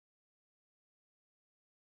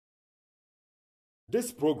This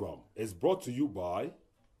program is brought to you by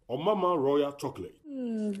Omama Royal Chocolate.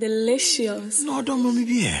 Delicious. No, don't mommy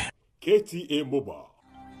be here. KTA Mobile.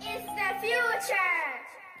 It's the future.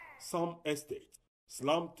 Sam Estate.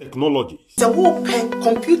 Slam Technologies. The open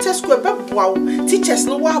computer square wow. Teachers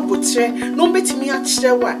no wa botre no betimi a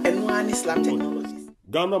chirewa eno ani Slam Technologies.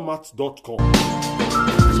 GhanaMats.com.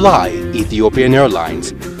 Fly Ethiopian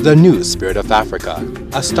Airlines, the new spirit of Africa,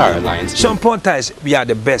 a Star Alliance. Some pointers, we are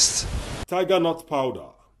the best. Tiger Nut Powder.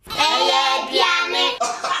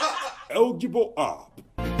 Eligible app.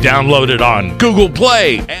 Download it on Google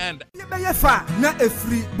Play and na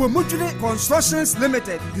free Bomujule Constructions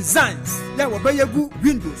Limited designs. Ya wabayagu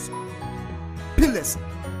windows, pillars,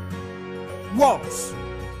 walls,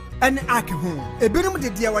 and akihun. Ebirum de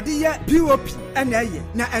dia wade ya POP and aye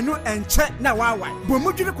na eno enche na wawa.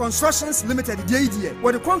 Bomujule Constructions Limited de idea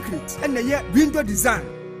with the concrete and the window design,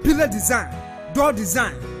 pillar design, door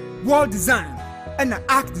design, wall design, and the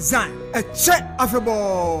arc design. A check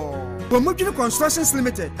affable. Bomujule Constructions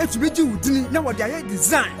Limited, it's Biju Udini, now what they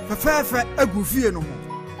design for fair a goofy no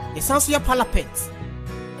more. Essential parapet.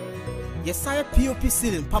 Yes, I POP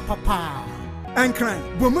ceiling, papa. And crime,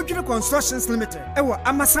 Bomujule Constructions Limited, Ewa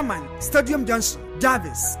Amasaman, Stadium Junction,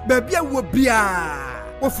 Jarvis, Babia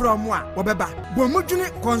Wobia, or from one, Wababa.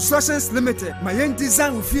 Bomujule Constructions Limited, my own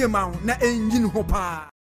design with fear mount, na engine hopa.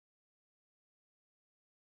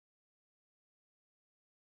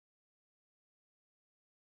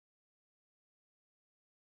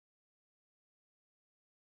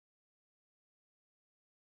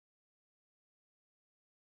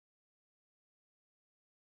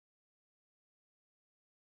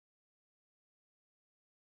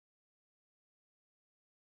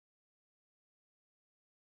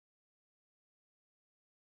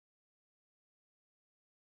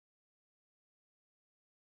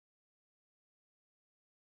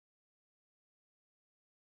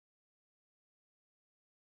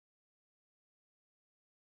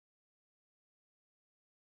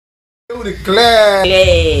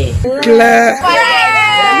 Claire.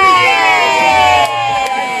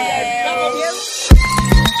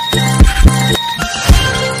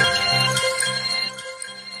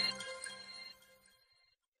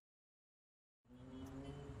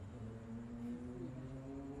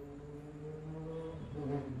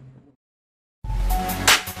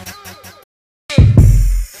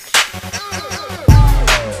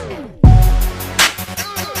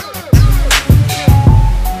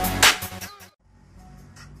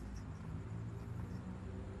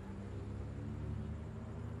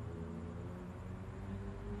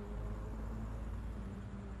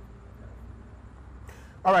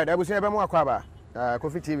 All right, I will say about more Kwaba,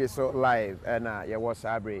 KOFI TV so live and yeah was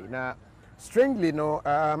Sabri. Now, strangely no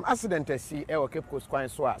accident I see Cape Coast Quine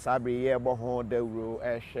Swa Sabri yeah boho de ro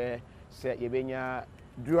share say yebenya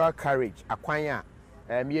dual carriage akwanya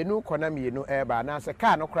mienu kona mienu eba na se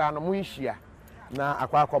car no kra no muishia na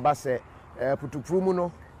akwa akoba se putupru mu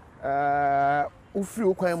no ufiri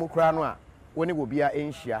ukwan mu kra no a woni wo bia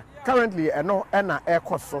enhia currently eno na air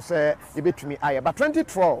cost so say yebetumi aye but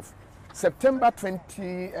 2012 September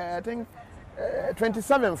 20, I think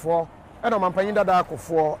 27 for and on Mampanyi Dada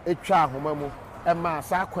for a cha homamu and ma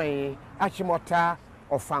sakwen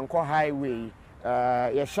Achimota-Ofankor highway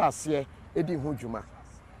yashasye edi hujuma.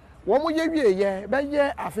 One more year, but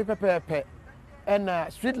yeah, I feel pepe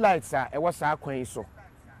and street lights are a was sakwen so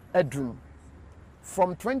a doom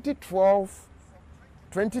from 2012,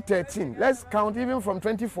 2013. Let's count even from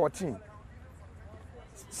 2014.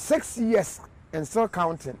 6 years and still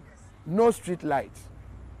counting. No street light.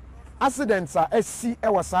 Accidents are SC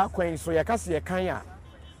Ewasa Queen so Yakasi Kanya.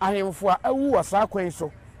 I am for a Wasa Queen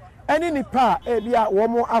so. Any nipa ebia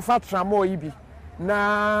womo afa tramo ibi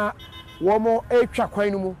na womo etwa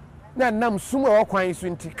kwanumu na nam sumo o kwan so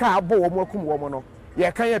nti ka abo womo kum womo no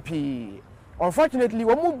ye kan ya pi. Unfortunately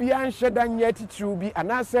womo bia nhye dan ye titru bi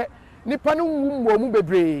anase nipa no wum womo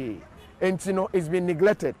bebre enti no is been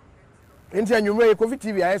neglected. Enti anwumre KOFI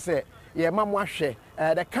TV ayese ye mamu ahwe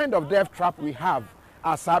the kind of death trap we have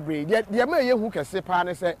as Sabri. The may who can say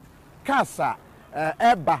pan say Casa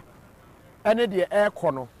Eba any the air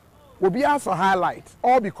corner will be also highlight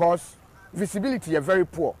all because visibility is very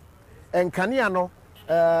poor. And Kaniano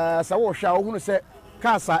Sawo Shao who say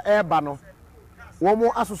Casa Eba no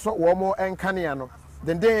Womo Asoso Womo and Kaniano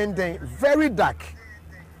then very dark.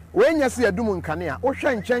 When you see a Dumun Kania,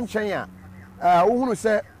 Ocean Chen who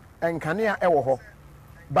say and Kania Ewoho.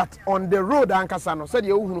 But on the road ankasano said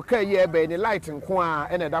you who can ye be the light and kwa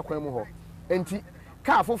and a dakwamu ho. Enti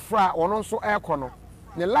car for fra or non so air corner.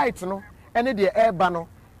 The light no any the air bano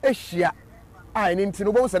eshia I into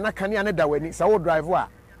no bones and nakani and da weni so drive wa.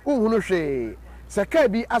 Uhuno she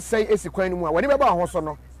Seka bi asay esikwan mu a wani beba ho so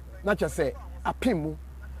no na che say apim.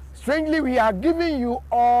 Strangely, we are giving you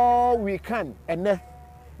all we can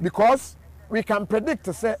because we can predict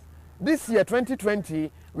to say this year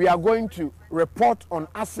 2020 we are going to report on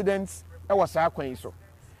accidents was akwan so.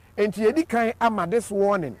 Enti edi kan ama this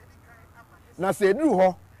warning. Na se dru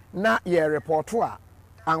ho na ye report a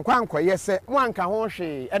ankwa ye se mo anka ho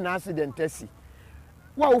hwe e na accident asi.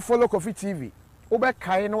 Wa wo follow KOFI TV. Wo be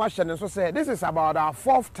kai na wa hye ne so say this is about our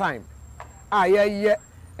 4th time a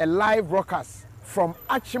live broadcast from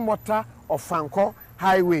Achimota-Ofankor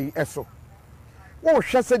highway eso. Wo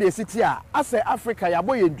hwe se de city a ase Africa ya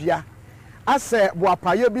boye dua. Ase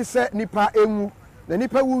boapaye bi se nipa enwu na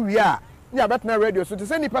nipa wu wi a ni abetna radio so to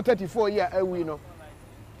say nipa 34 year awi no.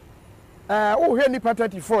 Wo hwe nipa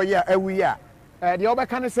 34 year awi a de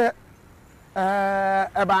obeka ne se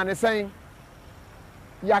eba ne sen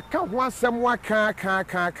ya ka ho asem wa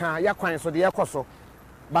ka ya kwan so de yekoso.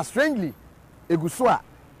 But strangely eguso a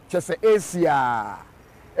chese Asia.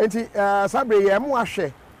 Enti sabre ye mu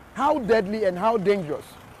ahwe how deadly and how dangerous.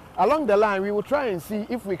 Along the line we will try and see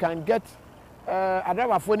if we can get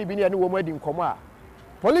adaba phone bi ne wo madi nkomo a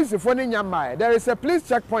police phone nyama. There is a police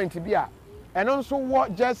checkpoint bi and also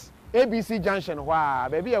what just ABC junction hwa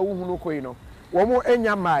baby a wo hunu koi no wo mo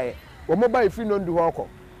enyama wo mo ba ifi no ndu hoko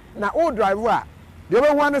na o driver a de we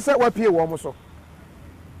hu an say wapie wo mo so.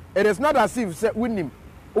 It is not as if say winim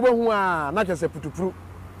wo be hu a na chese putupuru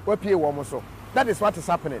wapie wo mo so. That is what is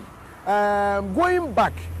happening. Going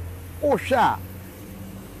back Osha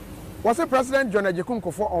was the President John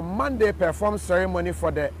Kufuor on Monday performed ceremony for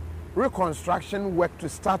the reconstruction work to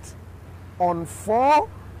start on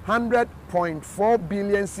 400.4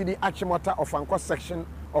 billion cedi Achimota-Ofankor section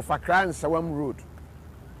of Accra and Sewam Road.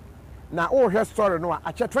 Now, all her story no,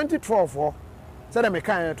 at 2012 said I'm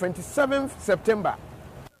 27th September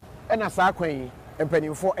and as I can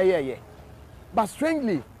and for a year. But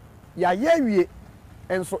strangely, we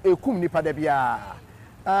and so ekum nipa de bia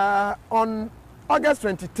on August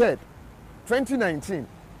 23rd 2019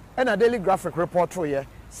 and a Daily Graphic report here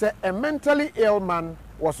said a mentally ill man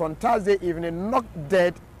was on Thursday evening knocked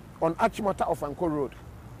dead on Achimota-Ofankor Road.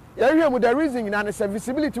 The reason is the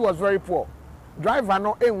visibility was very poor. Driver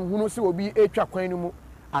no enhunu se obi etwa kwan no mu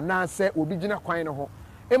ana se obi gina kwan no ho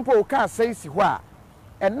empo car say si ho a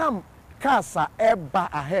enam car sa eba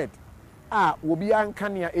ahead obi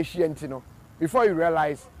ankania ehia ntino before you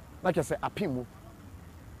realize na just say apimu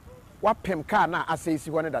wapem car na asay si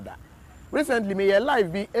ho ne dada. Recently me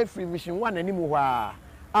live be every vision one animu ho a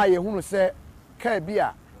ye hunu se car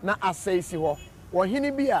bia na asay si ho wo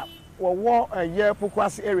hini bia wo ye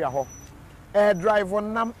pokwase area ho driver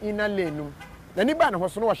nam ina lane na ni ba ne ho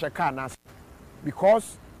so no wo car na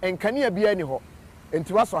because enkania bia ni ho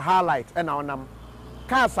enti waso highlight and onam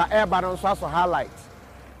car sa eba no so aso highlight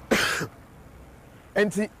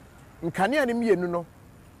enti nkania ne mienu no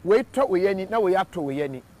we to we yani na we ato we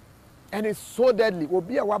yani and it's so deadly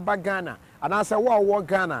obi a waba Ghana and I say wo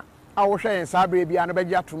Ghana a wo hwe en sabre bia no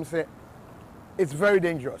begia atum say it's very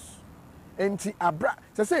dangerous enti abra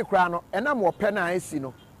say kra no enam wo pe na asi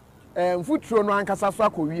no mfuturo no ankasa so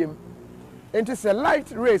akowiem enti say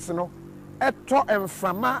light race no eto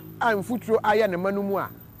emframa a mfuturo aye ne manumu a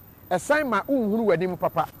esan ma unhuru wadim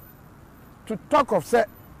papa to talk of say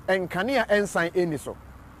enkania ensan eni so.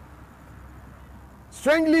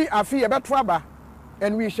 Strangely afi ebetraba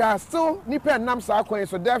and we shall still nipa nam sa akwan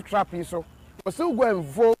so death trap so we still go and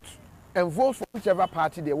vote for whichever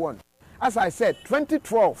party they want. As I said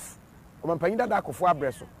 2012 omampanyida da akofo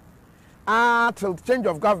abreso till change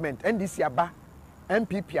of government NDC aba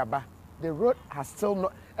MPP aba the road has still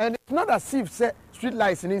not, and it's not as if say street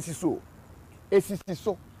lights in so esisi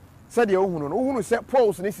so said the ohunu say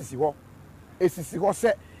poles in esisi ho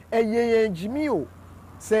say eye jimio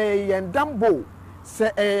say yendambo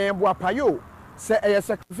say boapayo say a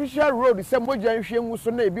sacrificial road say moja nhwe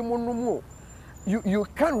so na ebi munumu. You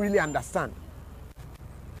can't really understand.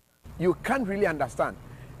 You can't really understand.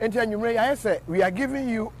 And I say we are giving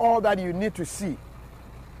you all that you need to see.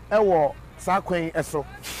 Ewo sakwen eso.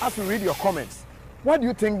 As we read your comments, what do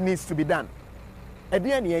you think needs to be done?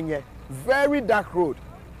 Edian very dark road.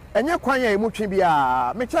 Enye kwan ya emutwe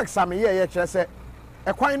bia me check some ye kire say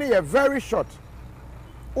e kwan ne very short.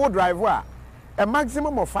 O driver a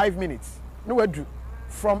maximum of 5 minutes. No wadu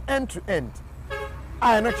from end to end.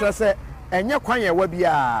 I not sure say enye kwan ya wa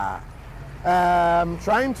bia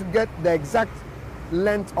trying to get the exact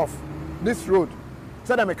length of this road.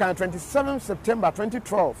 Said I'm 27th September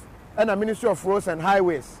 2012 and the Ministry of Roads and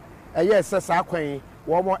Highways yes says akwan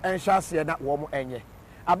wo mo enhase na wo mo enye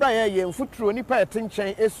abra ye mfuturo nipa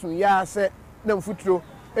etinchen esu ya se na mfuturo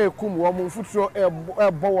ekum wɔn mfuturo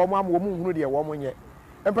ɛbɔ wɔn am wɔn hunu deɛ wɔn nyɛ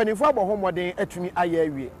mpanimfoɔ abɔ ho mmɔden atumi ayɛ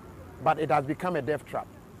awie but it has become a death trap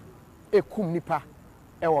ekum nipa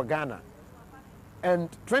ɛwɔ Ghana and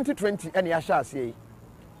 2020 ɛna yɛahyɛ aseɛ yi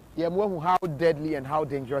yɛn mu how deadly and how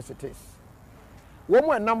dangerous it is wɔn mu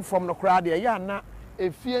ɛnam fam no koraa deɛ yɛ ana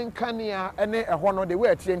efie nkanea ɛne ɛhɔ no de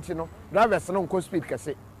wɔ ɛtie nti no drivers no nkɔ speed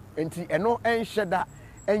kɛse nti ɛno ɛnhyɛ da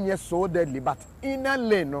ɛnyɛ so deadly but inner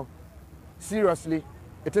lane no seriously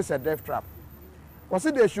it is a death trap. Was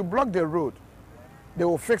it they should block the road? They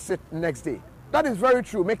will fix it next day. That is very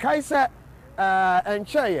true. Mekai say and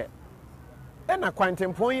chair. And a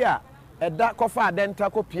quantum point ya a dark kofa then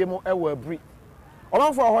taco piemo ewe bri.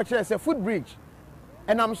 Along for a chair say foot bridge.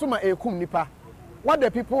 And I'm suma e kum nipa. What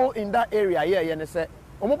the people in that area here and say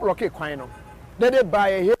omo block kwano. They buy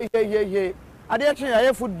a hey. Are they actually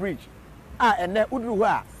a foot bridge? And then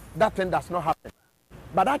udruwa that thing does not happen.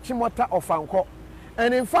 But Achimota-Ofankor.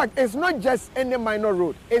 And in fact, it's not just any minor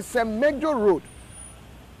road, it's a major road.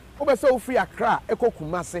 Obeso free Accra, Eko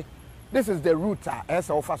Kumasi. This is the route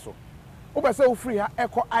Esa Ofaso. Obeso free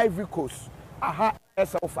Eko Ivory Coast, Aha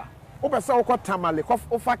Esa Ofa. Obeso Oko Tamale, Kof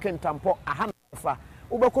Ofa Kentampo, Aha Ofa.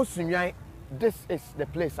 Obeko Sunyai, this is the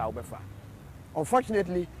place Obefa.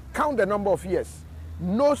 Unfortunately, count the number of years,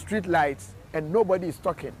 no street lights and nobody is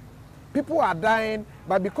talking. People are dying,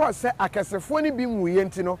 but because say akasefoni bi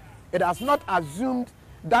muyentino, it has not assumed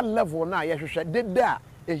that level now. Yes, they there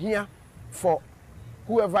here for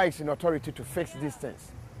whoever is in authority to fix these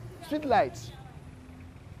things. Street lights,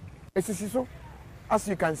 so as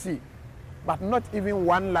you can see, but not even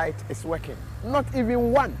one light is working. Not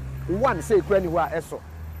even one say anywhere else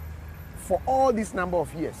for all this number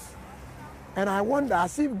of years. And I wonder,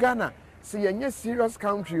 as if Ghana, see a serious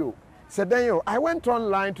country. I went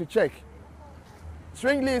online to check.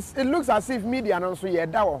 Strangely, it looks as if media and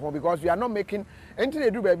also because we are not making anything they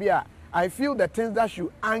do, baby. I feel the things that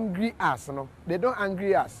should angry us, no, they don't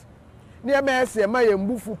angry us. Near me, say, my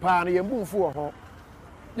mbufu pan, mbufu.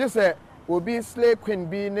 You say, will be slave queen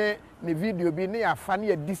be ne video be ne a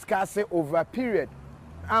funny discuss over a period.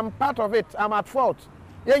 I'm part of it. I'm at fault.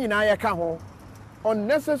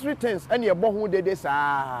 Unnecessary things and your bohu de this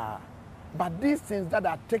but these things that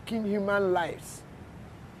are taking human lives.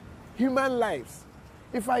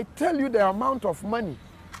 If I tell you the amount of money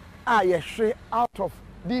I share out of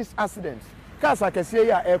these accidents, cars I can see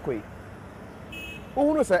ya airquay.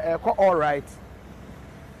 Who knows all right,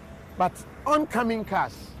 but oncoming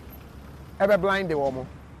cars ever blind the woman.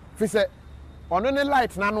 If you say on any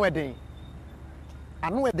light, none wedding,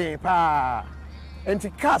 and wedding pa, and the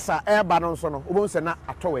cars are air balance on almost not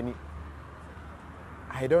at all any.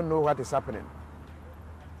 I don't know what is happening.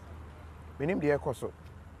 My name is Koso.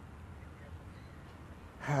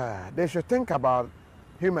 They should think about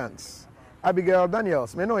humans. Abigail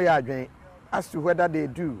Daniels, me know as to whether they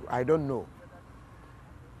do, I don't know.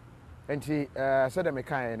 And she said,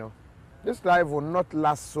 you know, this life will not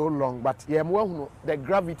last so long, but the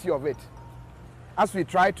gravity of it. As we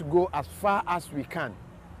try to go as far as we can.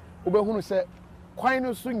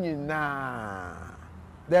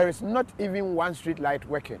 There is not even one street light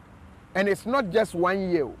working. And it's not just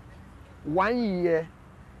 1 year. 1 year,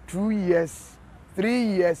 2 years, 3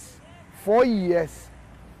 years, 4 years,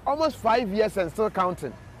 almost 5 years and still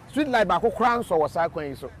counting. Street light back crown so was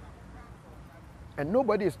so. And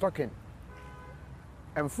nobody is talking.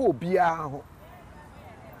 And for beer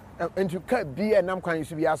and to cut beer and I'm used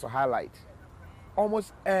to be as a highlight.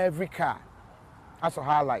 Almost every car has a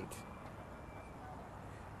highlight.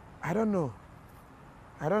 I don't know.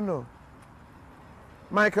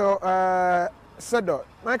 Michael Sedo.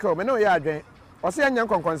 Michael, me know ya adwen. O se anya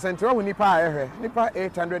consent wo nipa ahwe. Nipa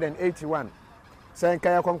 881. Say nka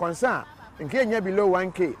ya consent. Nke nya below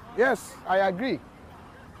 1k. Yes, I agree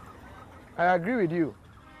with you.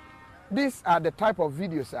 These are the type of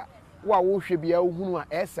videos wa wo hwe bia ohunu a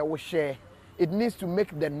ese wo share. It needs to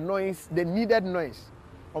make the noise, the needed noise.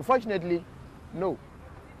 Unfortunately, no.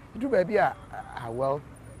 Do baby well.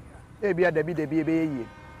 Ebia debi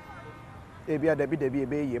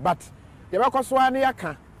ebe ye. But the bakoswa ne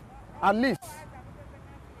yaka at least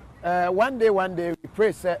one day we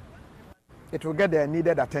pray say it will get the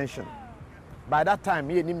needed attention. By that time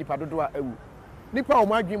ye nim nipa dodo a ewu. Nipa o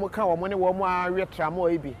madwi mu ka o mo ne wo mo awe tramo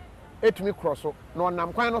ebi etumi cross no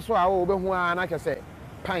nam kwan no so a wo behu a na kese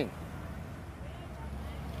pine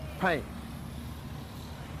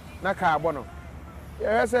na ka abono.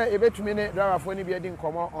 Yes, ebetumi ne driver for ni bi edi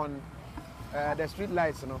nkomo on the street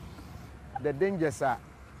lights, no. The dangers are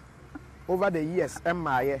over the years.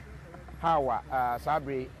 How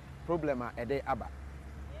Sabri problem a day aba.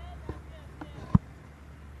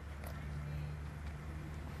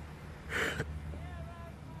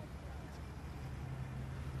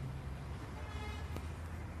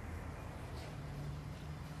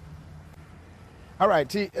 All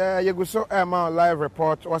right, you go so live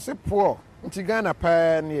report. Was it poor? Tigana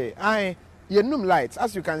pan I you num lights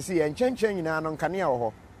as you can see and change in an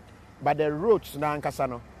kania but the roads na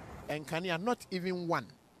ankasano and kania not even one.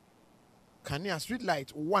 Kania street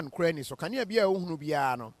light one cranny so kania bia uhunu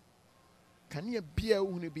bia no. Kania bia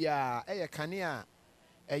uhunu bia kania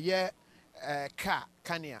car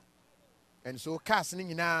kania. And so cars ni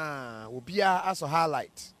nyina obia aso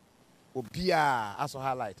highlight. Obia aso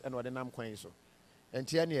highlight and what the nam kwan so. And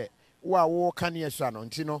tianye wo kania so no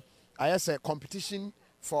ntino I say competition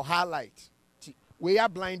for highlight. We are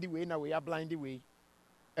blindy way now, we are blindy way,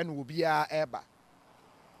 and we'll be eba.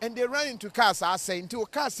 And they run into cars. I say into a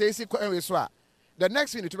car says the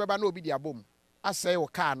next minute to no be the boom. I say o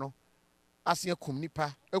car no, I see a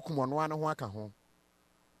kumnipa, a kumonwana waka home.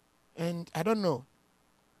 And I don't know.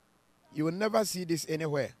 You will never see this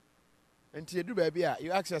anywhere. Until you do baby,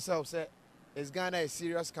 you ask yourself, say, is Ghana a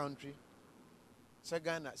serious country? Say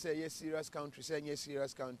Ghana, say yes, serious country, say yes,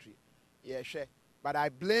 serious country. Yeah, sure. But I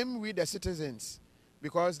blame we the citizens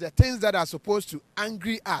because the things that are supposed to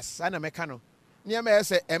angry us, and Americano. Niama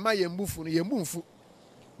say, Emma yembufu,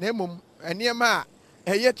 Nemum, and Niama,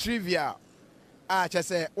 a trivia. Just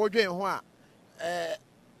say,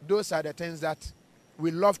 those are the things that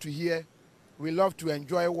we love to hear, we love to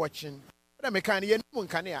enjoy watching.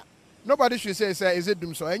 Nobody should say, is it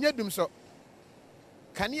doom so? And yet doom so.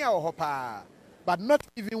 Kania or hopa, but not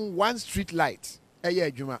even one street light.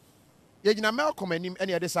 Juma. Yejina Malcolm and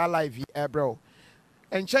any other side live here, bro.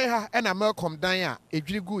 And Cheha and a Malcolm Danya, a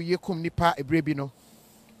Drigu Yekum Nipa, a Brebino,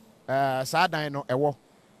 Sadino, a war.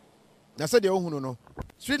 That's the Ohuno.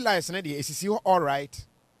 Street lights, and the ACC all right,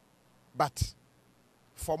 but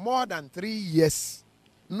for more than 3 years,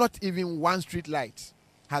 not even one street light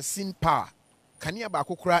has seen power. Kania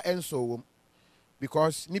Bakukra and so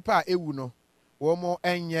because Nipa Ewuno, Womo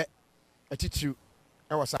Enye, a titru,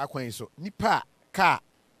 I was acquainted so. Nipa, car.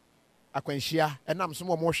 Akwenshia and I'm some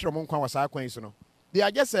more sure mon was acquaintance no. They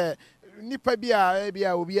are just a nipa bia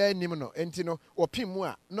will be a nimino entino or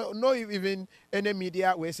pimwa. No even any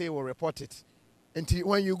media will say will report it. Until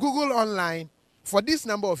when you Google online for this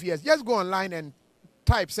number of years, just go online and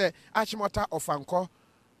type say Achimota-Ofankor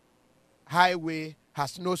highway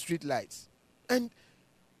has no street lights. And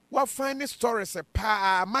what find stories a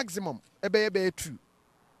maximum a true.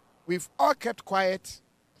 We've all kept quiet.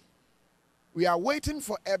 We are waiting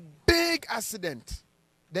for a big accident.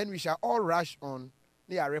 Then we shall all rush on.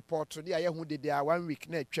 They are report to the who did there 1 week.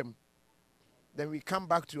 Then we come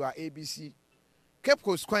back to our ABC.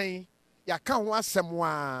 Kepko squine, ya can't want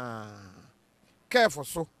someone. Careful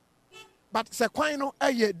so. But Sequino,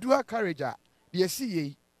 a dual carriage. The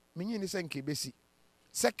CA, meaning is Nkebesi.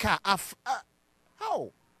 Seka af.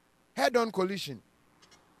 How? Head on collision.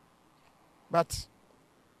 But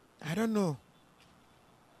I don't know.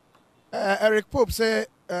 Eric Pope said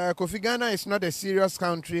Kofi Ghana is not a serious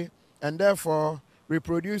country and therefore we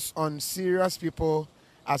produce on serious people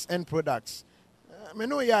as end products.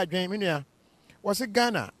 Was it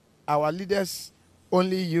Ghana? Our leaders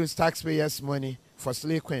only use taxpayers' money for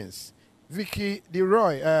slave queens. Vicky the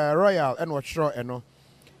Royal and what sure and no.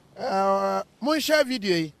 Mon share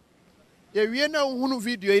video. Yeah, we know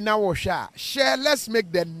video in our share. Let's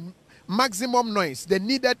make the maximum noise, the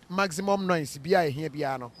needed maximum noise. Be here,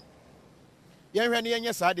 piano.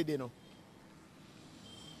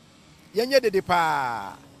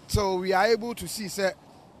 So we are able to see say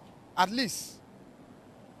at least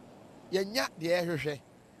yenya the air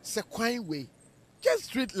sequine way just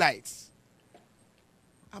street lights.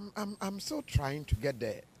 I'm still trying to get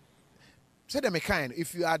there. Say the mechanic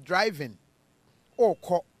if you are driving or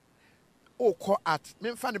call at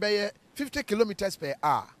 50 kilometers per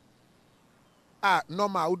hour.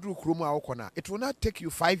 Normal it will not take you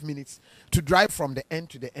 5 minutes to drive from the end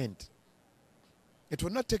to the end. It will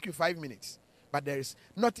not take you 5 minutes, but there is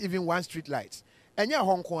not even one street light. And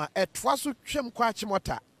Hong Kong at Twasu Chem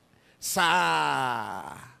Achimota,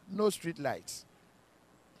 sa no street lights,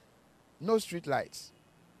 no street lights,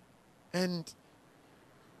 and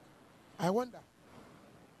I wonder.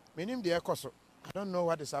 Meaning the I don't know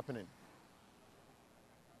what is happening.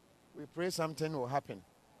 We pray something will happen.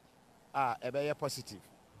 A very positive.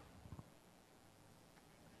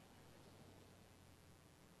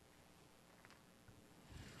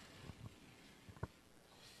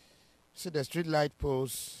 So the street light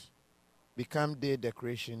poles become day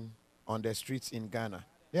decoration on the streets in Ghana.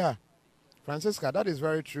 Yeah, Francisca, that is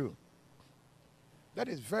very true. That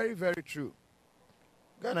is very, very true.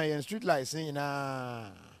 Ghana and street lights in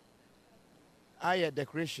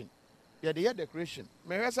decoration. Yeah, the decoration.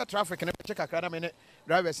 Me rasa traffic and check a minute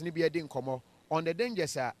drivers ni be a ding on the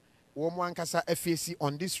dangers Womankasa FAC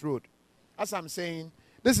on this road. As I'm saying,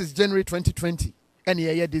 this is January 2020, and you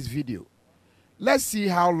hear this video. Let's see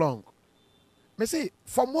how long. Me say,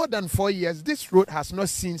 for more than 4 years, this road has not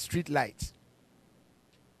seen street lights.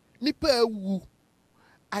 Nipa wu.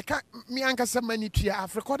 I can't, me ankasa many tria,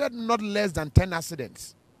 I've recorded not less than 10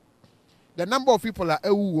 accidents. The number of people are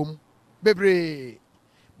bebre,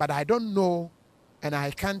 but I don't know, and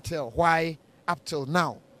I can't tell why up till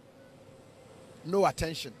now. No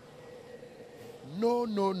attention. No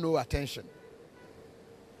attention.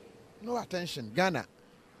 No attention. Ghana.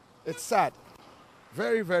 It's sad.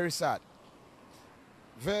 Very, very sad.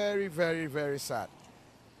 Very, very, very sad.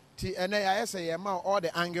 And I say all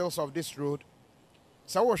the angles of this road.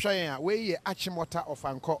 So we're showing we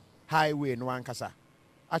Achimota-Ofankor highway no ankasa.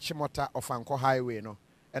 Achimota-Ofankor highway no.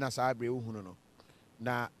 And as I bring no.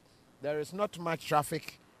 Now there is not much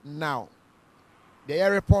traffic now. The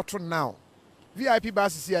airport now. VIP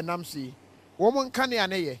buses here Namsi. Woman can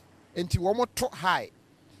ye enti woman top high.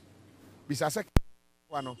 Bisasa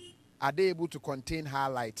wano. Are they able to contain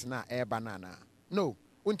highlights na air banana? No,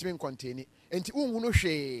 won't even contain it. Enti unhuno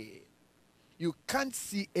she. You can't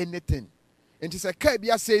see anything. Enti se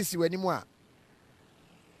kabia says you anymore.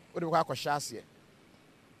 What do we call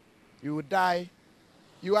you will die.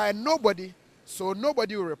 You are a nobody, so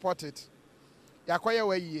nobody will report it. Yakwaya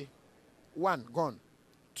way 1 gone,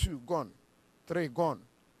 2 gone, 3 gone.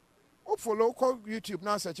 For local YouTube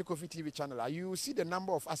now search KOFI TV channel. You will see the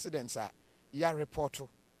number of accidents report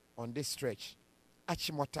on this stretch.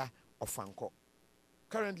 Achimota-Ofankor.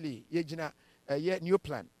 Currently, new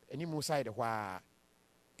plan. Any more side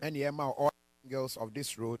and all girls of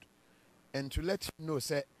this road. And to let you know,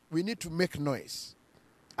 say we need to make noise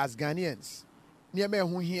as Ghanaians. Near me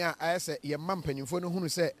who here I say ye mampen for no who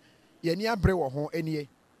say ye near brew home any.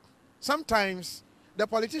 Sometimes the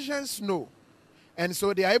politicians know. And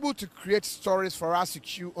so they are able to create stories for us to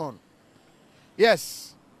chew on.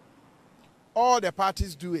 Yes, all the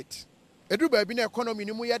parties do it. Edu baby na economy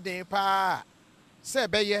ni mu ye den pa. Se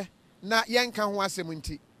beye na yenka ho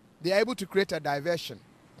asemunti. They are able to create a diversion.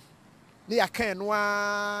 Ni akan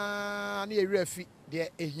noa ni erefi de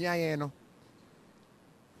ehia yen no.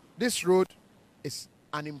 This road is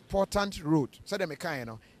an important road. So dem kan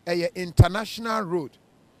no, a international road.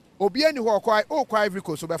 Obi ani ho kwa Ivory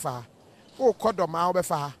Coast obefa. O kodoma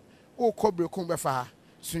obefa, o kobrekum befa,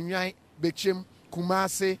 Sunyan, Bechim,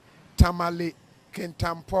 Kumase, Tamale,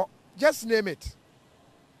 Kentampo, just name it.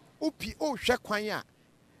 Upi o shekwanya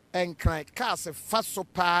and cry cars a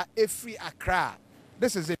fasopa every Accra.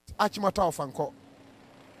 This is it. Achimota-Ofankor.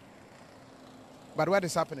 But what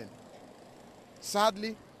is happening?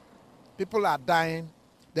 Sadly, people are dying.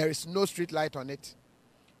 There is no street light on it.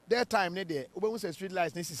 Their time, they say street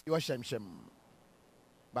lights, this is your shem.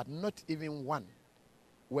 But not even one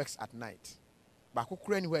works at night. Let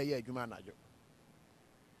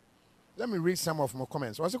me read some of my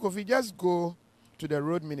comments. Also, if we just go to the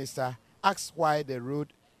road minister, ask why the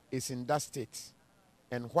road is in that state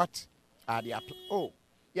and what are the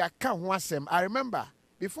I remember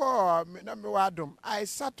before I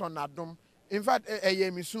sat on Adum. In fact,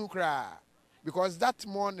 because that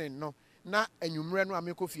morning, no, na enyumre no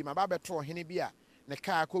ameko fi ma ba beto hene bia ne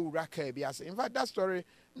car ko wura car bia. In fact, that story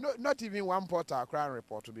not even one portal crime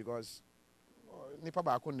report because nipa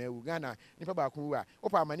ba ko na ewu Ghana nipa ba ko wa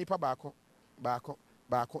opa ma nipa ba ko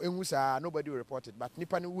enwu sa nobody will report it, but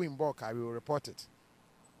nipa no wu in bulk I will report it.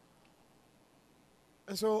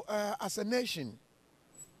 And so as a nation,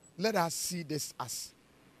 let us see this as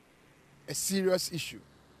a serious issue.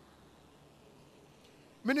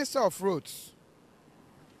 Minister of Roads,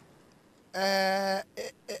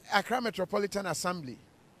 Accra Metropolitan Assembly,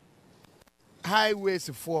 highways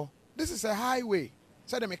for this is a highway.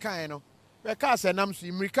 So the mechanic, where cars and nams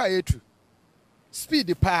in Mrika A2,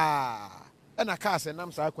 speed pa, and a cars and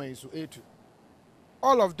nams are going to A2.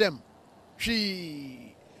 All of them,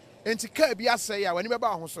 she and to curb say, when you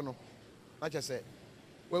about Hosono, like I said,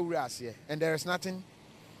 where we are here, and there is nothing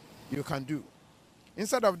you can do.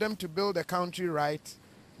 Instead of them to build the country right,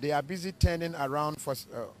 they are busy turning around for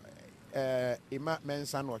Ima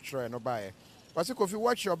Mensan or Troy no buy. But if you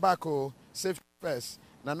watch your back, safe first.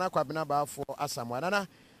 Nana kwabina ba for Asamoah. Nana,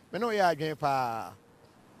 me know ya again pa.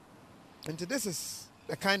 And this is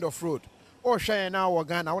the kind of road. Oh, share now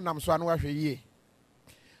Ghana. Wonam so anu ahwe yie.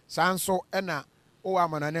 Sanso ena o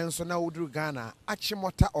amanane so na udru Ghana.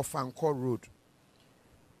 Achimota-Ofankor road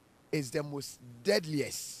is the most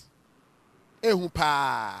deadliest. Ehu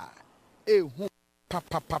pa. Ehu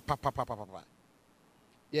pa.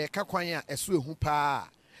 Ye ka kwanya esu ehu pa.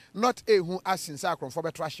 Not ehu asinsa akronfo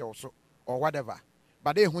beto ahye so or whatever.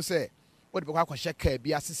 But ehu say what the kwashe ka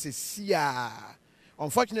bi asese sia.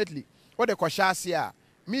 Unfortunately, what the kwashe sia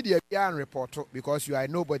media be an report because you are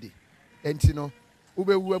nobody. And you know, ube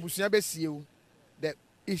abusua be sie the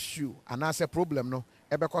issue and as a problem no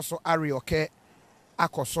ebekoso ari okay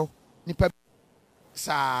akoso nipa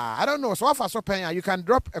sa I don't know so far so pen you can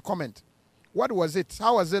drop a comment. What was it?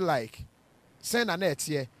 How was it like? Send an net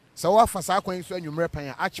here. So what for sa kwan so anwumre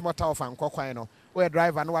pen Achimota-Ofankor kwan no where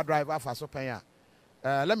driver no driver for so pen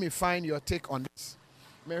let me find your take on this.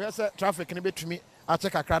 Me say traffic ni betumi I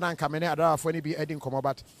check a crowd and come in. I don't know if any be heading come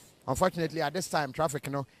but unfortunately at this time traffic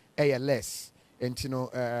no less and you know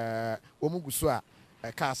omugusua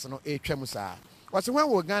cars no etwemusa. What's when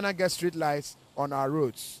we Ghana get street lights on our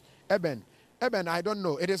roads? Eben, I don't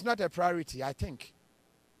know. It is not a priority, I think.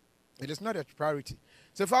 It is not a priority.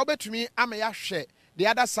 So far bet to me, I'm a share the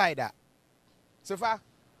other side. So far,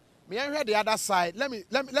 me I the other side.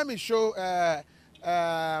 Let me show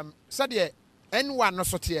Sadie N1 no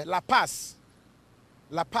sotie La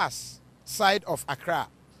Paz side of Accra.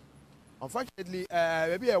 Unfortunately,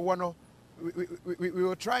 maybe a one we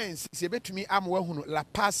will try and see bet to me I'm La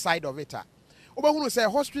Paz side of it. Oba say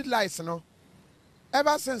hospital lights no.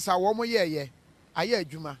 Ever since I warm year, I hear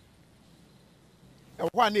Juma.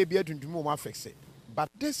 One day be able to move fix it. But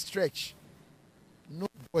this stretch,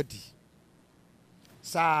 nobody.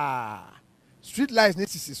 Sa street lights need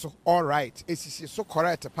to see so all right. It's so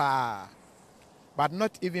correct, pa. But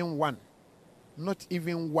not even one. Not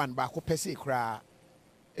even one. But who pese kra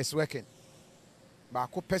is working. But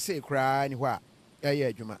who pese kra anywhere. Yeah,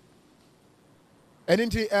 Juma. And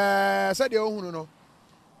into said you no.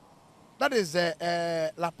 That is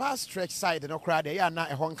La Paz stretch side no crowd there na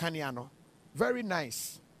e honkania no. Very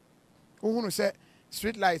nice. Who say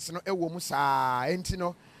street lights no e wo mu saa enti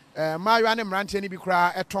no mayo ne mrante ni bi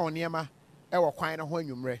kra e ton niema e wo kwan no ho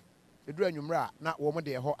anwumre. Eduru anwumre na wo mu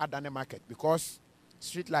de ho adane market because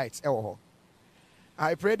street lights e wo ho.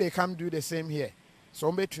 I pray they come do the same here.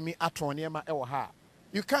 So to me aton niema e wo ha.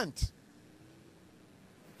 You can't.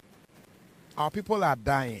 Our people are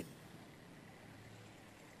dying.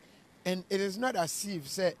 And it is not as if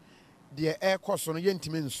say the air cost on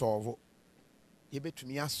yentimin solve. You bet to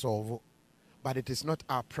me a solve, but it is not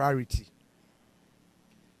our priority.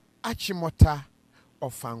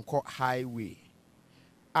 Achimota-Ofankor Highway.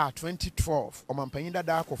 2012. Omampanyinda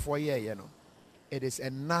dark for year, you know. It is a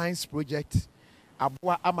nice project.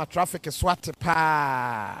 Ama traffic is swat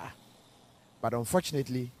pa. But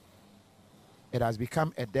unfortunately, it has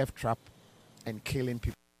become a death trap and killing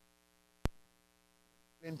people.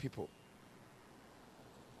 People.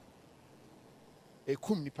 A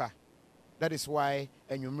kum nipa. That is why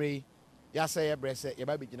enyumre ya say ya brese ya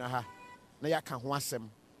ba bigina ha na ya ka ho asem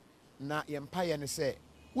na ye mpaye ne say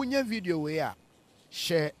unya video we a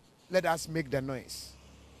share, let us make the noise,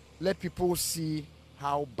 let people see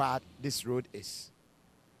how bad this road is.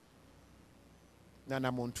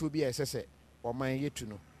 Na montu bi esese o man yetu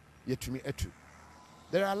no yetumi etu.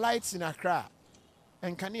 There are lights in Accra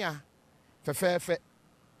and Kania fe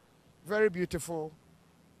very beautiful.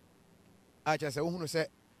 I just say, who say,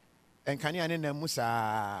 and Kanya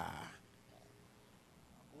Musa.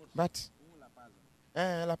 But,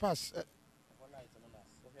 La Paz.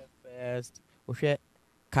 First, we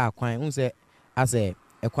car quine, say, as a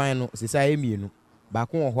quine, society,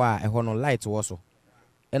 back on why a honor light also.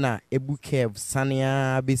 And a book of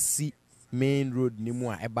Sania BC main road,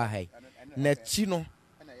 Nimua, Ebahe. Nechino,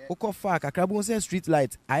 Okofa, Kakrabon street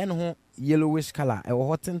light, I know. Yellowish color. I was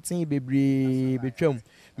hot and baby between.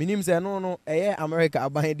 Minim say no, America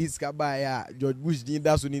buy this car by George Bush did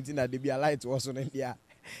that soon that they be a light was on India.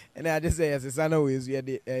 And I just say as a son always we had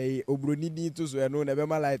a Obroni to so no never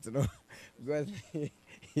my light no. Because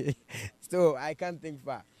so I can't think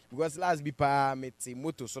far. Because last be pa meti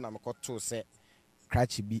moto so na mako to say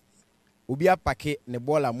cratchy be. Obi a packet ne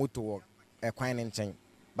bola moto work a quine and chain.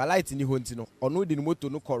 But light in the hunting or no the motor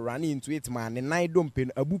no call running into it man and I don't pay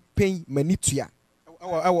a book pain manitia.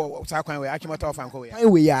 Oh, Achimota-Ofankor. I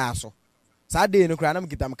we are so. Saturday no cranam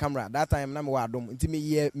get am camera. That time na me wa dom.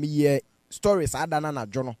 Inti me stories I done na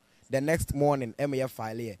journal. The next morning MF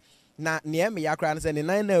file here. Na near me ya cran say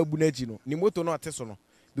 9 na abunaji no. Ni motor no ateso no.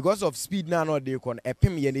 Because of speed na no dey kon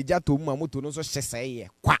epem ye ne jato mu motor no so hyese ye.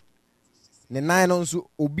 Kwa. Ne 9 no so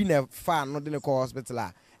obi na fa no de ne call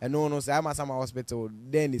hospital. And no, say I'm at some hospital.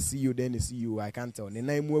 Then they see you. I can't tell. The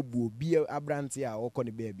name will be a brand here or con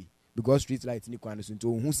baby because street lights in the corner. So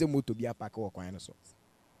who say motor be a pack or coin so.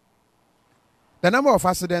 The number of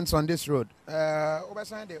accidents on this road. Over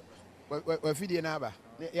Sunday, we're feeding neighbor.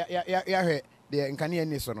 Yeah, the Nkania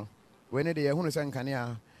Nisono. When they are who is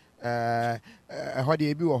Nkania, how do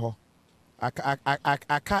you be?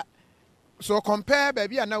 So compare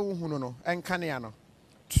baby and now no and Kaniano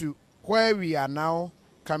to where we are now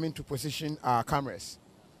coming to position our cameras.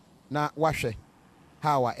 Now wash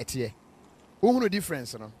how are it here? Who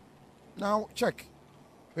difference no? Now check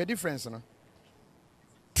the difference no.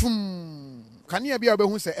 Tum can you be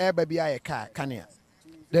able to say air baby a car can you?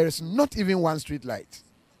 There is not even one street light.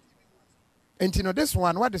 And you know this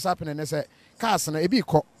one what is happening is a cars na ebi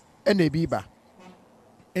ko and ebi ba.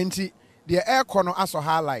 And the air corner also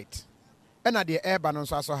highlight. And at the air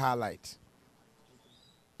balance also highlight.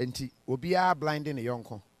 Enti obi are blinding a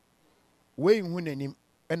yonko. We hunenim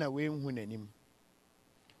and a way hunenim.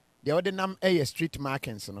 The other name a street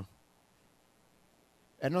markings no.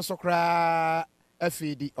 And also cry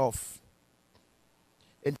FED off.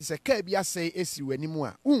 And it's a cabia say esi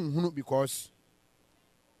anymore. Because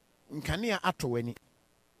nkania ato weni.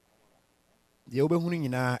 The obe hunu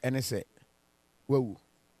nyina ene se wawu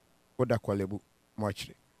oda kwalebu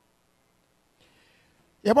mochre.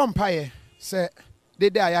 Yabompaye say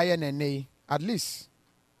they aye nene at least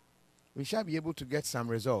we shall be able to get some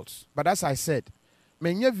results. But as I said,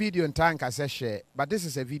 many video in tank I say share, but this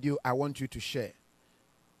is a video I want you to share.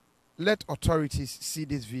 Let authorities see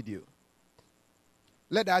this video.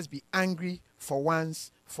 Let us be angry for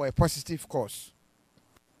once for a positive cause.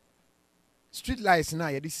 Street lights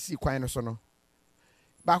now, this is quite so no.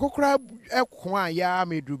 But who crab ya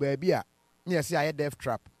me do baby? Yes, I death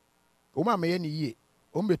trap. Oma me any ye,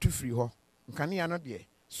 ombe too free ho. Can you not ye?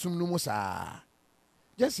 Sum no musa.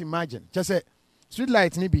 Just imagine, just say street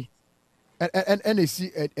lights nibi and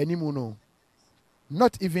see any mono.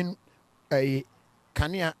 Not even a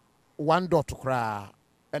kania one dot to cry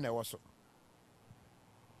and I was.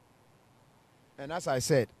 And as I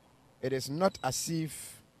said, it is not as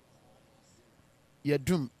if you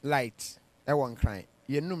doom light, I won't cry.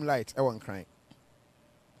 You doom light, I won't cry.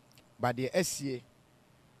 But the SCA,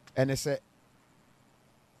 and I said,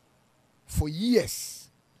 for years,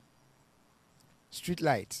 street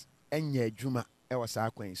lights, and ye juma, I was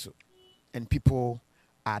so, and people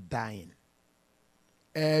are dying.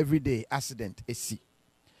 Every day, accident, SC.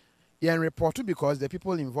 You report because the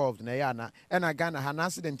people involved na yana and again an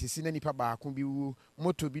accident is in any paba could be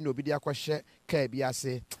moto be no be dia kwahye car bi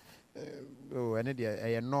ase oh and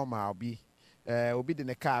dey normal be obi de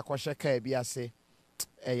ne car kwahye car bi ase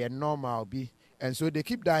normal be and so they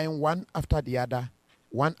keep dying one after the other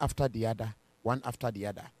one after the other one after the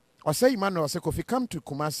other. Or say Emmanuel say if you come to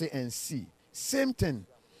Kumasi and see same thing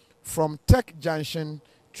from Tech Junction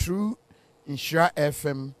through Insure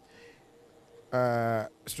FM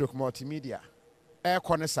stroke multimedia air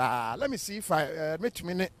corner. Let me see if I meet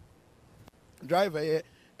minute driver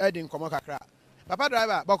heading komo kakra papa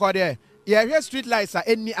driver boko there yeah here street lights are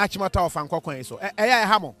any Achimota-Ofankor kwan so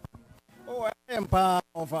hamo oh empa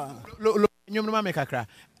ofa lo nyum no ma me kakra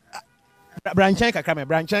branchen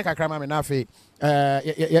kakra ma me na fe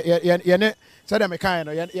ye ne say dem kan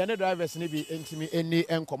no ye ne drivers ni bi entimi eni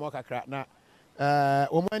enkomo kakra na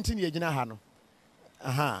o manti ne yegina ha no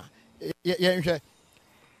aha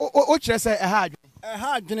o chere say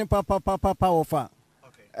adwene papa ofa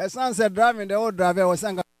esan say driving the old driver was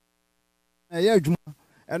saying adwuma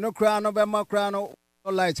eno kra no be ma kra no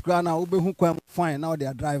light kra na obehu kwan fine now they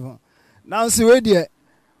are driving now see we there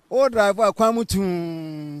old driver kwan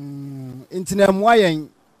mutum internet moyen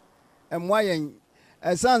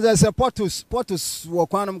esan say portus wo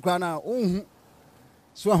kwanum kra na ohun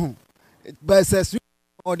so ho but say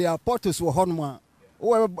or their portus wo honma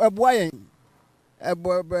o boyen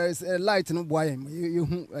light no boyen you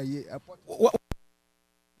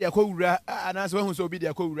they ko wura anas we hu so be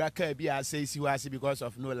they ko wura car bi a say si wase because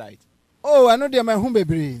of no light. Oh I know they my hu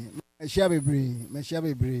bebre me share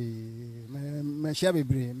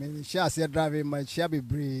say driving my share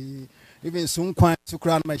bebre even sun kwan to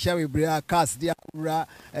crown my share bebre cars dia wura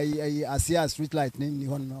asia street light ni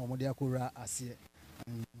hon na o dia ko wura asia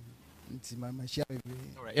nti my share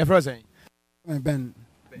bebre. All right, you frozen Ben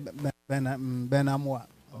Amwa.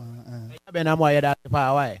 Ben Amwa ya da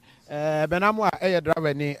pa why. Ben Amwa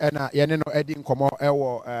driver ni na ye ne no edi nkomo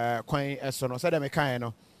ewo kwan eso no say dem kan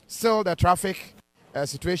no. Still the traffic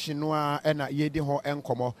situation no na ye di ho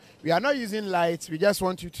enkomo. We are not using lights. We just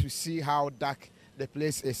want you to see how dark the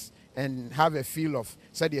place is and have a feel of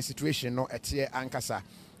say the situation no etie ankasa.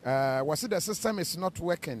 Was it the system is not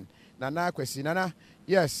working? Nana kwesi nana.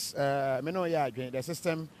 Yes, me know ya the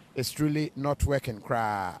system is truly not working.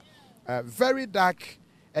 Very dark,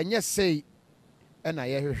 and yes, say, and I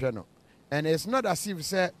hear no. And it's not as if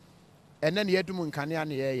say, and then you do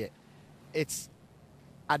Munkania, it's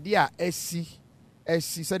Adia SC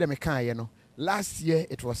said the Mekan, Last year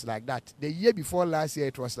it was like that. The year before last year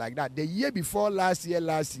it was like that. The year before last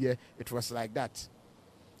year it was like that.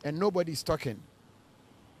 And nobody is talking.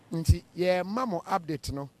 Yeah, mamo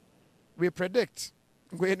update no. We predict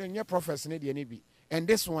going on your prophecy need. And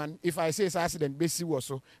this one, if I say it's accident, basically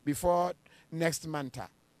also before next month,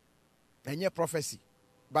 and your prophecy.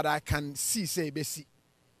 But I can see say basic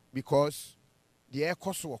because the air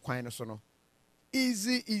cost of quite so no.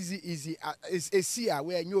 Easy. It's a see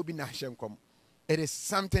where you'll be nation come. It is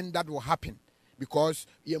something that will happen because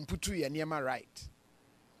you put your name right.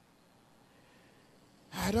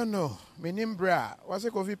 I don't know. Minimbra, what's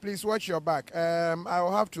it, Kofi? Please watch your back. I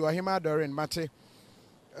will have to Achimota-Ofankor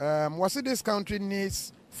Mate. Was it this country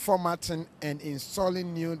needs formatting and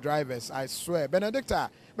installing new drivers? I swear. Benedicta,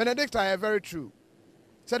 very true.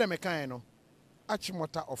 Say the mechanic,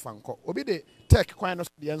 Achimota-Ofankor. Obi the tech quite no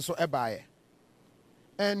the enso ebaye.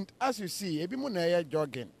 And as you see, ebi mo na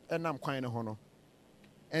jogging and I'm quite no.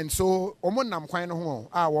 And so omo nam quite no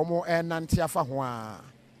omo nante afa ho.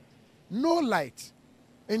 No light.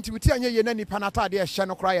 Enti witi anye ye na nipa na tade e hye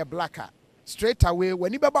no kra ye blacker. Straight away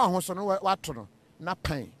when ibeba ho so no wato no na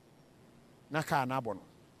pan. Na ka na abo no.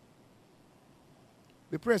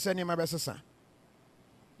 We pray say nima besesa.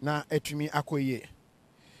 Na etumi akoye.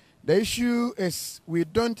 The issue is we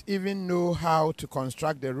don't even know how to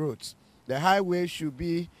construct the roads. The highway should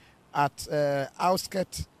be at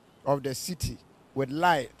outskirts of the city with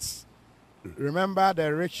lights. Remember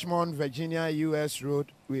the Richmond, Virginia, U.S.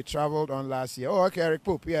 road we traveled on last year. Oh, okay, Eric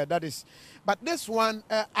Pope. Yeah, that is. But this one,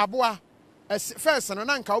 Abua, first, no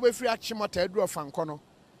nanka ube free Achimota-Ofankor no.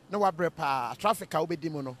 No wabrepa traffic ube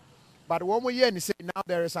dimono. But one more year, and say now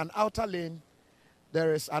there is an outer lane.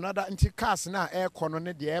 There is another anti-cars now air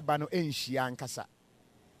corner the air bano enshi ankasa.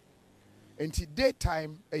 Until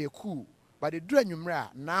daytime a cool, but the dream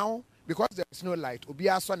now because there is no light, obi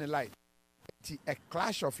aso light. A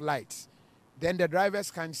clash of lights. Then the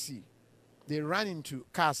drivers can't see. They run into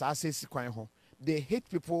cars as they hit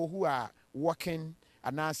people who are walking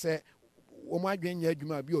and I say,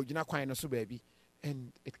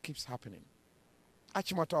 and it keeps happening.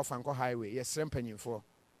 Achimota-Ofankor Highway, yes, for.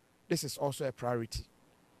 This is also a priority.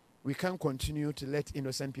 We can't continue to let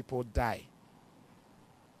innocent people die.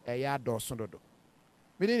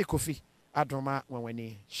 Kofi, Adroma,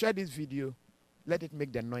 when share this video, let it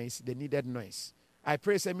make the noise, the needed noise. I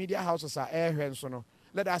pray say media houses are air so no.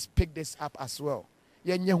 Let us pick this up as well.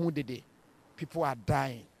 People are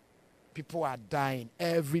dying. People are dying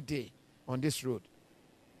every day on this road.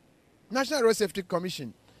 National Road Safety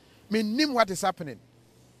Commission, name what is happening.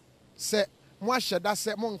 Say,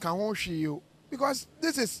 because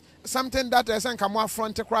this is something that is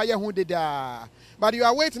front to cry who did. But you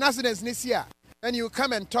are waiting accidents this year, and you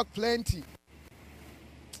come and talk plenty.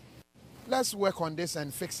 Let's work on this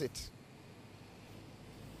and fix it.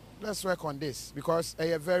 Let's work on this because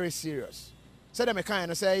they are very serious. Say the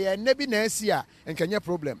mechanic say yeah, maybe next year and can have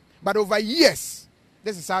problem. But over years,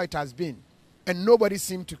 this is how it has been, and nobody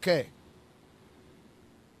seemed to care.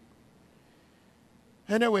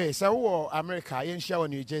 Anyway, so America, in show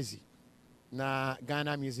New Jersey, na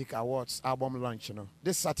Ghana Music Awards album launch, you know.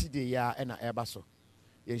 This Saturday, yeah, and Airbus,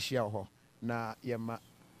 in show na yema,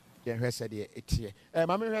 yeah, said it here.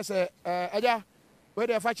 Mammy say, Aja. Where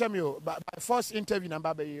they fetch me, by first interview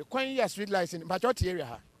number, quite year street lights in Bajot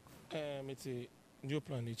area. It's a new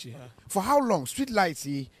plan each year. For how long? Street lights,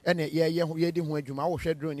 and yeah, we didn't want you, my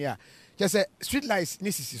shed drone, yeah. Just say street lights,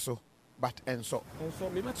 this is so, but and so. And so,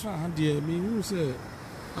 maybe try, dear, me who say,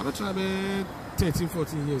 I've tried 13,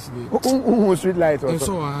 14 years. Street lights, and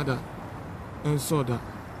so I had that. And so that.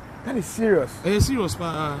 That is serious. It's serious,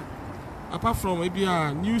 but apart from maybe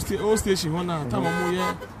a new old station, one time,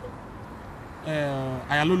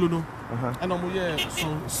 Ayalolo, and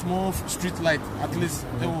some small street light, at least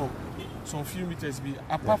there were some few meters. Be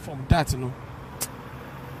apart from that, you know,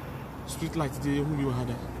 street light they who you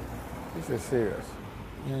had. This is serious.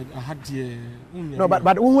 I had the no,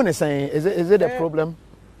 but who is saying is it a problem?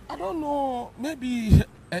 I don't know. Maybe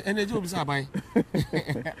energy will be buying.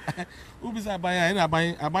 Who be buying? I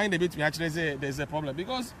buying the bit. We actually say there's a problem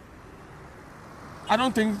because. I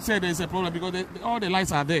don't think there's a problem because all the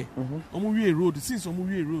lights are there. Omuwie road, since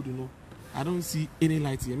Omuwie road, you know, I don't see any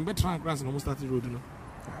lights here. Maybe try and cross almost started road, you know.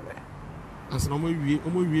 As an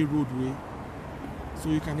Omuwie roadway, so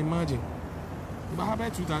you can imagine. But how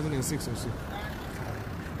about 2006 or so?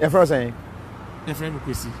 Efra saying. Efra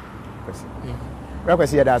Kwesi. Yeah.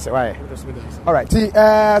 Kwesi, that's why. All right.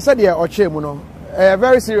 Said here Oche Muno,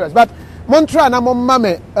 very serious. But Montreal na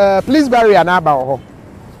mame, police barrier na ba.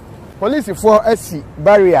 Police for SC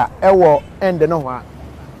barrier ewo end no wa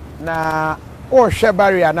na o hwe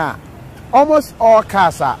barrier na almost all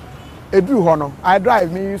cars are a do hono. I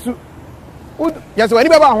drive me so yes, when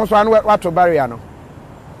you what to barrier no.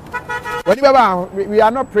 When we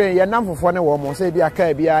are not praying, you're not for funny woman, say be a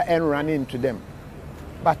car be and run into them.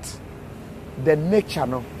 But the nature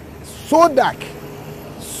no so dark,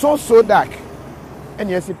 so dark. And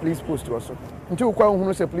yes, please post to us. Until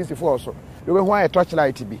who say please before also. You will want a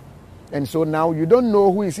torchlight to be. And so now you don't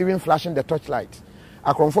know who is even flashing the torchlight.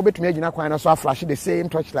 A conformity to me, you so flashing the same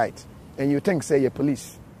torchlight. And you think, say, you're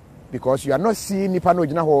police. Because you are not seeing Nipa no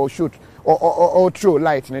jina or shoot or throw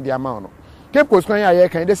light in the amount. Cape Coast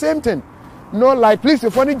the same thing. No light, please, the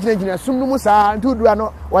funny jina, Sumumusa, and do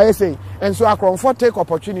no, why I say. And so I comfort take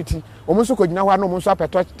opportunity. Almost could now no musa per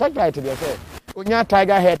torchlight to say. Unya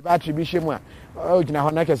tiger head battery be shimwa. Oh, jina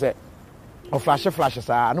honaka say. Or flashes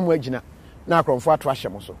are no jina. Now comfort trash.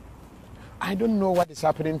 I don't know what is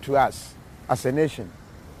happening to us as a nation.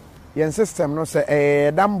 Your system no say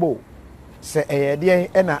a Dambo. Say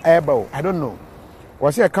I don't know.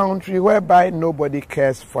 Was it a country whereby nobody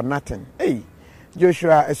cares for nothing? Hey,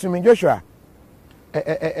 Joshua, assuming Joshua,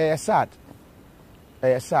 sad,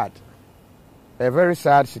 a very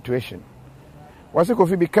sad situation. Was it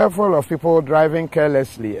Kofi? Be careful of people driving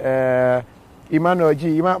carelessly. Emmanuel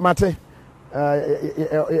G, Mate,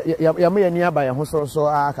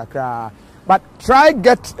 but try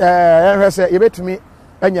get you bet me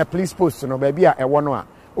and your police post no baby a one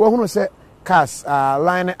who say cars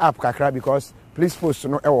line up kakra because police post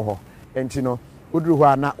no ewo and you know udru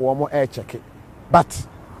ho na wo mo air check it but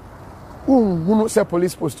who say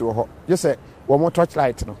police post to ho just say wo mo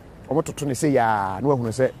torchlight no wo mo toto ne say ya no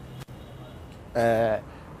who say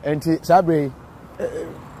and sabre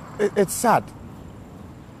it's sad,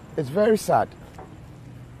 it's very sad,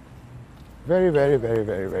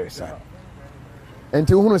 very sad. And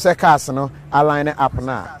to who say cars no align up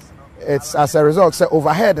now. It's as a result say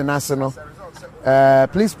overhead and as no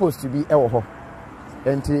police post to be ewo.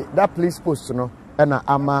 And that police post no na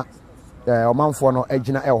ama omanfo no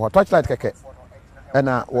agina ewo. Torchlight keke.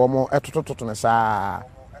 Na wo mo etototo ne sa.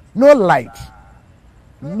 No light.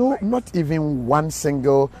 No, not even one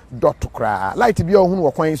single dot to cry. Light be ohun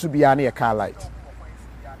wo kwan so bia na car light.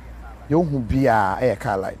 Yo hu bia e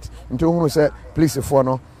car light. Nti ohun say police for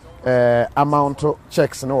no amount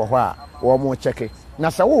checks no ho a wo mo check it. Na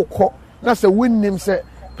say wo kọ na say winnim say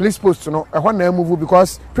police post no e ho na move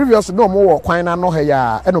because previously no mo wo kwan na no ha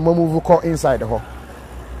ya e no mo move call inside ho.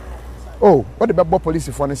 Oh, what the bad police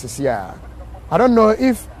for this year? I don't know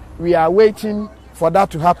if we are waiting for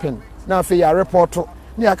that to happen. Now if you report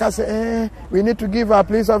I can say we need to give our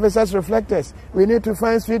police officers reflectors. We need to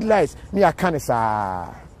find street lights. I can't say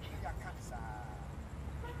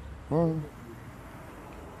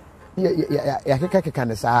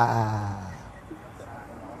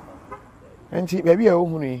and maybe a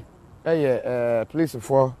woman, police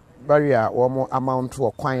for barrier or more amount to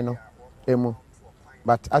a coin, emu.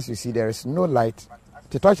 But as you see, there is no light.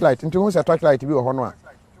 The torchlight, into who's a torchlight to be a honor.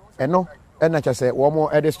 And no, and I just say, one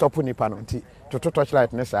more at the stop on the panel to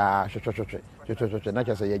torchlight, Nessa, not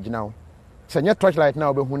just say, now. Send your torchlight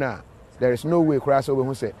now, Behuna. There is no way cross over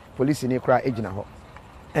who say police in a cry agent.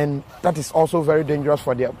 And that is also very dangerous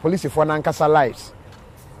for the police for Nankasa lives.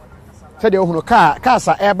 Said the cars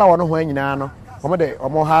are ever one when you know, or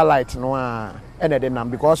more highlight no and then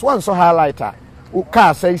because once so highlighter,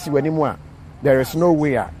 car says you anymore, there is no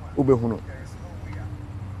way Ubehuno.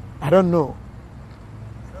 I don't know.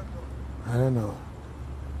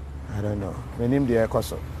 My name the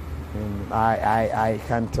Koso. I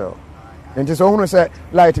can't tell. And just who say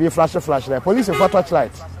light be flash there. Police for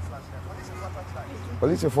torchlight.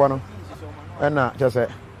 Police for no. And just say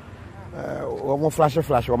one more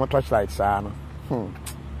flash, one more torchlight, sir.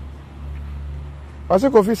 Also,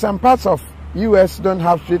 Kofi, some parts of US don't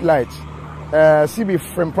have street lights. CB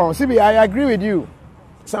from Pong. CB, I agree with you.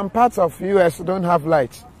 Some parts of US don't have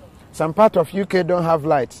lights. Some parts of UK don't have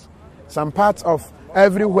lights. Some parts of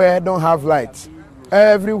everywhere don't have lights.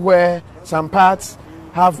 Everywhere, some parts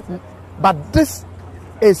have. But this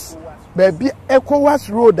is baby ECOWAS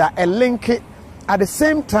road that a link it. At the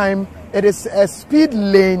same time, it is a speed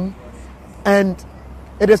lane, and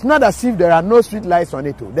it is not as if there are no street lights on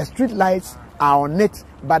it. The street lights are on it,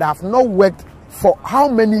 but have not worked for how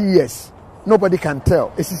many years? Nobody can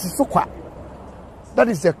tell. It's so quiet. That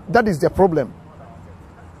is the problem.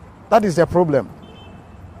 That is the problem.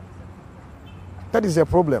 That is the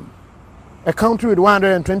problem. A country with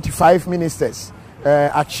 125 ministers,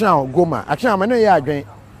 Achimota-Ofankor,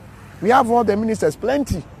 we have all the ministers,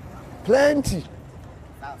 plenty.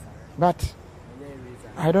 But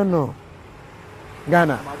I don't know.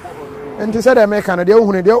 Ghana, And he said American they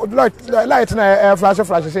who the light na flash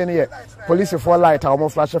say near police for light or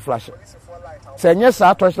flash. Say yes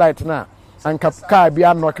touch light na and car be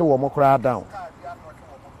knocking wo mokra down.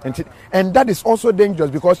 And that is also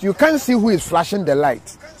dangerous because you can't see who is flashing the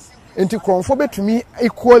light. Into conform to me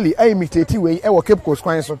equally I imitate way I will keep coast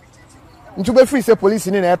kwan so. Into be free say police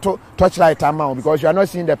in a touch light amount because you are not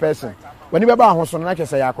seeing the person. When you be ba hoso na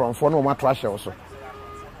say ya conform no matrash also.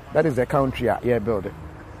 That is the country here building.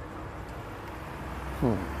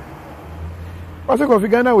 Also, Kofi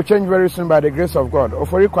Ghana will change very soon by the grace of God.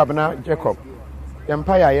 Ofori Kwabena Jacob.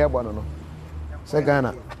 Empire here bono no. Say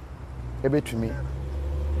Ghana. Ebe to me.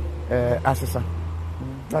 Assisa.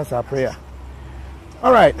 That's our prayer.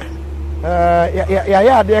 All right.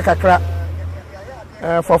 Dear Kakra.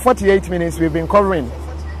 For 48 minutes we've been covering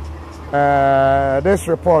this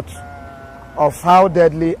report of how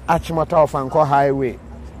deadly Achimota-Ofankor highway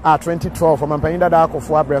 2012 from Ampanyida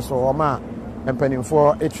Dakofo Abreso Oma and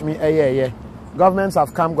for HME. Governments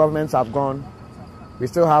have come, governments have gone. We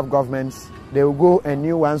still have governments. They will go and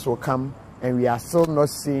new ones will come, and we are still not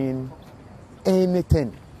seeing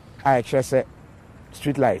anything. I just said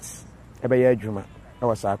street lights. Ebeye Juma. That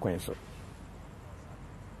was our question.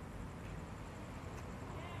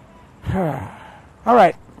 So. All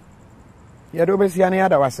right. You do see any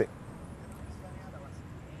other was it.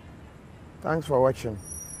 Thanks for watching.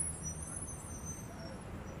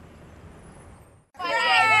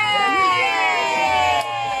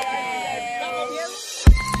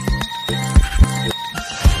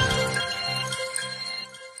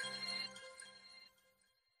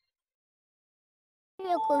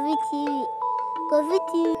 KOFI TV. KOFI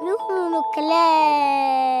TV, nous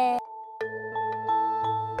clair.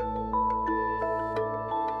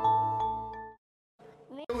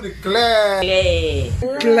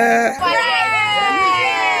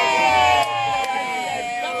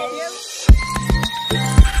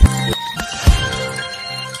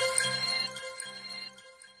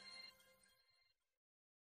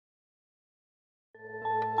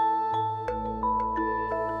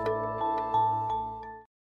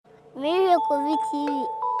 Maybe KOFI TV.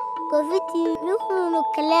 KOFI TV, nous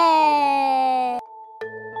clair.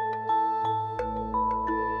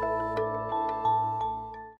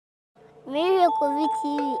 Maybe KOFI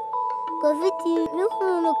TV. KOFI TV,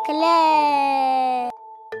 nous clair.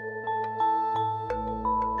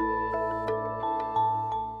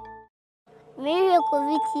 Maybe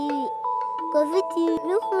KOFI TV. KOFI TV,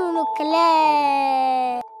 nous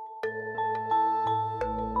clair.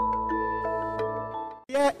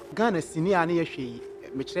 Ghana senior na yehwe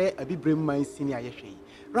me kire abibrem man senior yehwe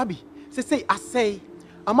Rabbi say I say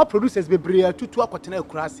ama producers bebre atutu akotena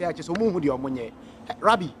akurase ache so mu hu de omonye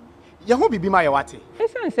Rabbi ye ho bibi ma ye wate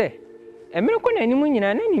esan se emere ko na animu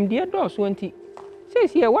nyina na nimde dɔɔso nti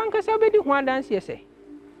sesi e wankasa bedi ho adanse se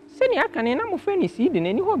seni aka ne na mo fe ni seed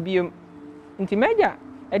na ni ho biem nti meja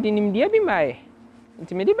edi nimde bi mae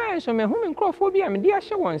nti me di ba so me hu me nkrofo bi a me di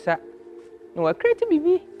ahye wonsa no wa create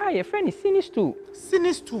bibi a ye friend Sinistu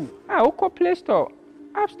a wo Play Store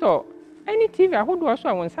App Store any TV ahodo so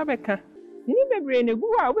a won sabeka ni bebre na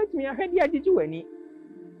gu a obetumi ahwedi agigi wani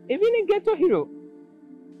ebi ni Ghetto Hero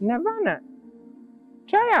Navana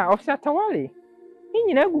Chaya of Satawale ni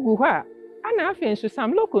nyina gugu ho a ana afen so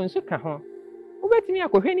Sam Loco nso ka ho obetumi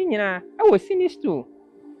akohwe ni nyina e wo Sinistu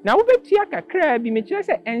na wobetua kakra bi me kire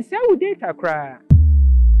se ense wo data kra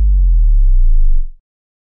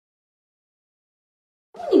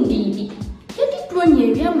Indeed, Daddy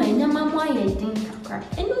Bronya, we are my Namama, I think,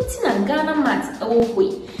 and not in a Ghana mat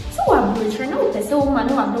away. So I'm returning out the so man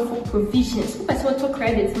for provisions, who pass what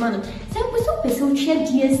credits man. Then we so peso share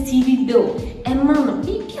DSTV bill, and man,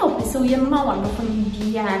 be help so your mama from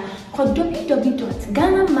India. Call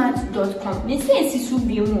www.ghanamat.com. They say it's more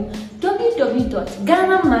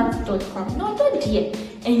www.ghanamat.com. No, don't dear,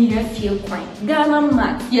 and you feel quite Ghana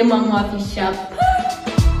mat, your mama be sharp.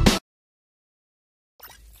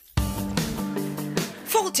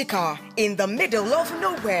 Car in the middle of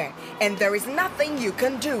nowhere, and there is nothing you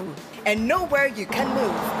can do and nowhere you can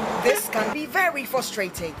move. This can be very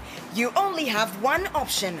frustrating. You only have one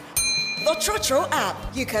option, the Trotro app.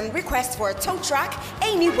 You can request for a tow truck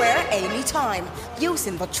anywhere, anytime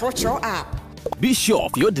using the Trotro app. Be sure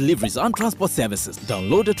of your deliveries and transport services.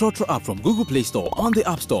 Download the Trotro app from Google Play Store on the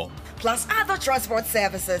App Store. Plus other transport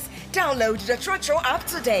services. Download the Trotro app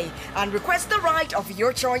today and request the ride of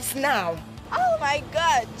your choice now. Oh my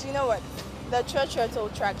God, do you know what? The Trotro tow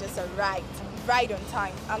truck is a ride on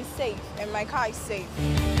time. I'm safe and my car is safe.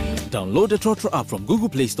 Download the Trotro app from Google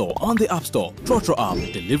Play Store on the App Store. Trotro app,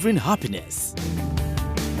 delivering happiness.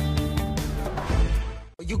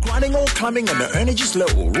 You grinding or climbing and the energy's low,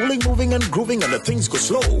 rolling, moving and grooving and the things go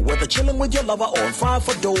slow. Whether chilling with your lover or on fire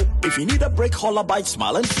for dough, if you need a break, holla, bite,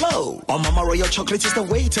 smile and flow. On Mama Royal chocolate is the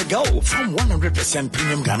way to go. From 100%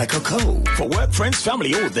 premium Ghana cocoa. For work, friends,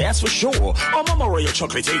 family, oh that's for sure. On Mama Royal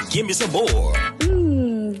chocolate, hey, give me some more.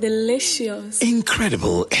 Delicious.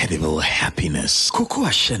 Incredible edible happiness. Cocoa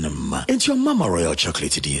Shenum. It's your Mama Royal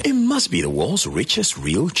chocolate, dear. It must be the world's richest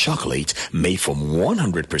real chocolate made from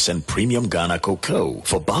 100% premium Ghana cocoa.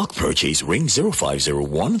 For bulk purchase, ring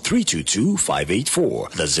 0501 322 584.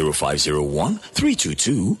 That's 0501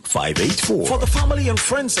 322 584. For the family and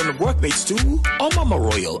friends and workmates too. On Mama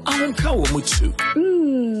Royal, I won't cow mutsu.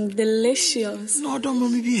 Delicious. No, don't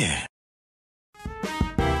mommy be.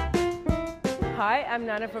 Hi, I'm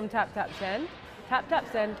Nana from TapTapSend.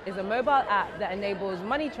 TapTapSend is a mobile app that enables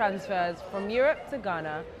money transfers from Europe to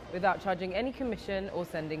Ghana without charging any commission or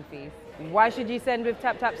sending fees. Why should you send with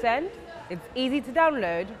TapTapSend? It's easy to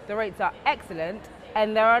download, the rates are excellent,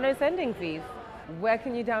 and there are no sending fees. Where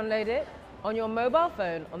can you download it? On your mobile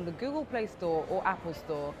phone on the Google Play Store or Apple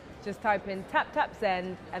Store. Just type in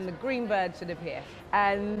TapTapSend and the green bird should appear.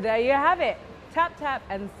 And there you have it. Tap, tap,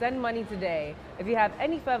 and send money today. If you have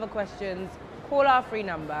any further questions, call our free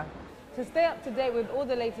number. To stay up to date with all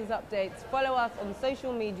the latest updates, follow us on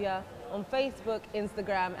social media on Facebook,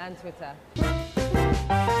 Instagram, and Twitter.